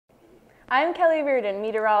I'm Kelly Reardon,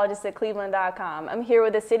 meteorologist at cleveland.com. I'm here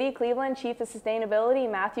with the City of Cleveland Chief of Sustainability,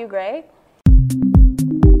 Matthew Gray.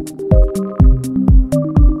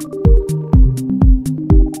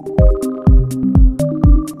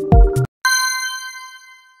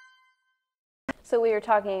 So we were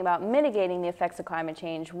talking about mitigating the effects of climate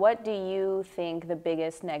change. What do you think the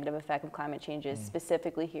biggest negative effect of climate change is,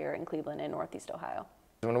 specifically here in Cleveland and Northeast Ohio?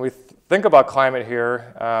 When we think about climate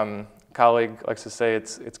here, a colleague likes to say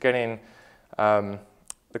it's getting,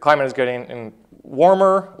 the climate is getting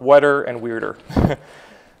warmer, wetter, and weirder.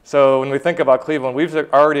 So when we think about Cleveland, we've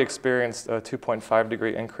already experienced a 2.5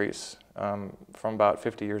 degree increase from about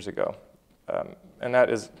 50 years ago. And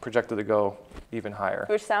that is projected to go even higher.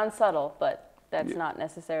 Which sounds subtle, but that's not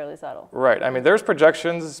necessarily subtle. Right. I mean, there's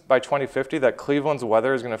projections by 2050 that Cleveland's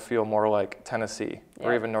weather is going to feel more like Tennessee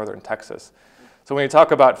or even northern Texas. So when you talk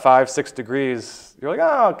about 5-6 degrees, you're like,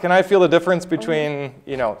 oh, can I feel the difference between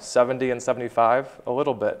 70 and 75? A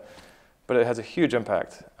little bit, but it has a huge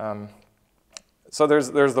impact. So there's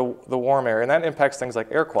the warm air, and that impacts things like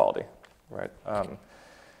air quality, right? And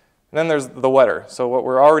then there's the wetter. So what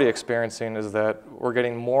we're already experiencing is that we're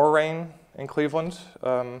getting more rain in Cleveland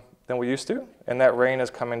than we used to, and that rain is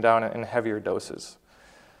coming down in heavier doses.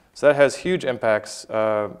 So that has huge impacts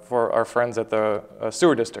for our friends at the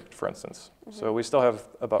sewer district, for instance. So we still have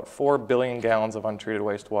about 4 billion gallons of untreated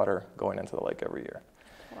wastewater going into the lake every year.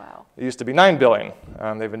 Wow. It used to be 9 billion.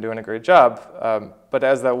 They've been doing a great job. But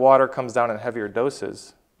as that water comes down in heavier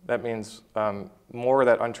doses, that means more of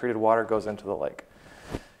that untreated water goes into the lake.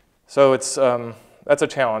 So it's, that's a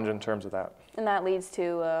challenge in terms of that. And that leads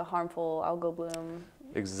to harmful algal bloom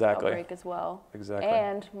outbreak as well. Exactly.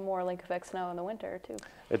 And more lake effect snow in the winter too.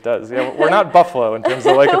 It does. Yeah, we're not Buffalo in terms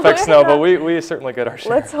of lake effect snow, but we certainly get our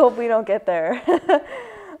share. Let's hope we don't get there.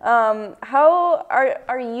 How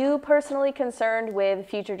are you personally concerned with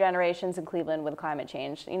future generations in Cleveland with climate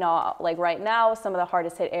change? Like right now, some of the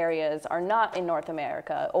hardest hit areas are not in North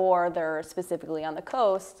America, or they're specifically on the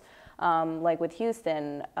coast, like with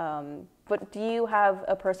Houston. But do you have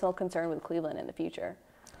a personal concern with Cleveland in the future?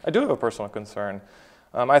 I do have a personal concern.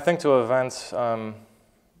 I think to events, I'm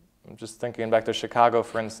just thinking back to Chicago,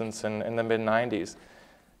 for instance, in the mid-90s.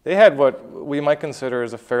 They had what we might consider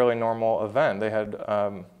as a fairly normal event. They had,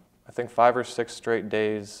 I think, 5 or 6 straight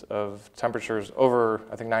days of temperatures over,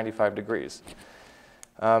 I think, 95 degrees.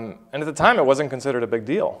 And at the time, it wasn't considered a big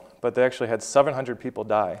deal, but they actually had 700 people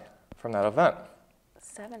die from that event.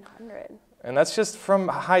 700? And that's just from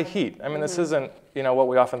high heat. I mean, this isn't, what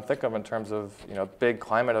we often think of in terms of, big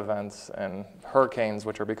climate events and hurricanes,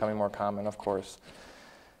 which are becoming more common, of course.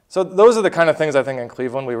 So those are the kind of things I think in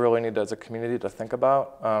Cleveland we really need as a community to think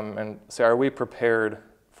about and say, are we prepared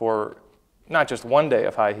for not just one day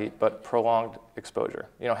of high heat, but prolonged exposure?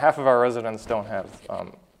 Half of our residents don't have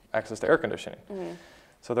access to air conditioning.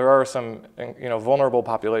 So there are some, vulnerable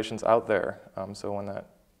populations out there. So when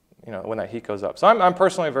that heat goes up. So I'm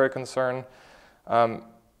personally very concerned. When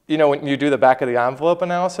you do the back of the envelope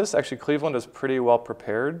analysis, actually Cleveland is pretty well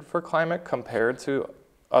prepared for climate compared to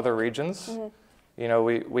other regions.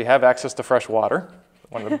 We have access to fresh water,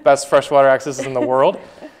 one of the best freshwater accesses in the world.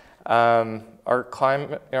 Our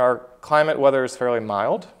climate weather is fairly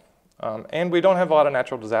mild, and we don't have a lot of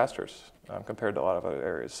natural disasters compared to a lot of other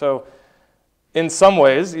areas. So in some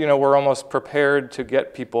ways, we're almost prepared to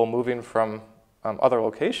get people moving from other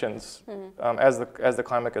locations as the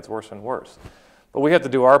climate gets worse and worse. But we have to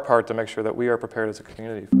do our part to make sure that we are prepared as a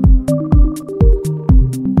community.